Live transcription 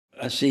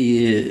I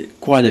see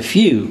quite a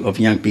few of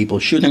young people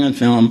shooting on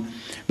film,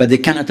 but they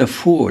cannot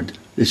afford.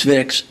 It's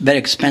very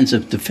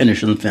expensive to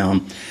finish on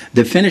film.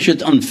 They finish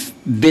it on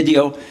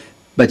video,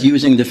 but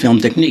using the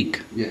film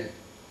technique. Yeah.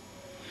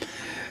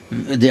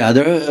 The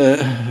other,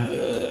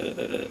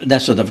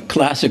 that sort of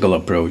classical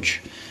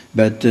approach,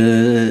 but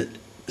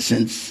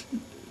since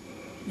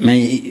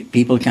many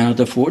people cannot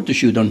afford to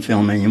shoot on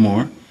film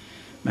anymore,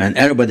 and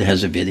everybody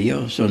has a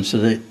video, so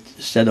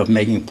instead of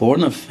making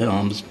porno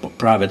films,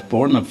 private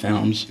porno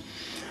films,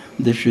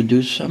 they should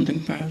do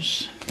something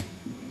perhaps.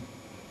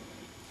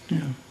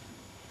 Yeah.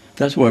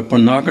 That's why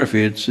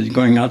pornography, it's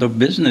going out of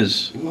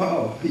business.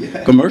 Wow,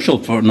 yeah. Commercial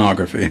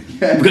pornography.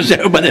 Yeah. Because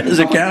everybody has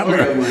a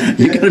camera.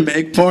 You can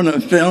make porno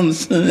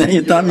films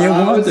anytime you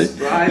want it.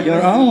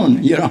 Your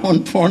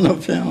own porno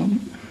film.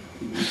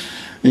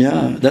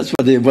 Yeah, that's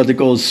what they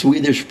call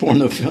Swedish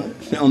porno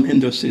film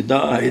industry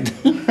died.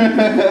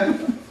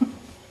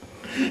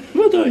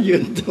 What are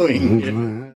you doing?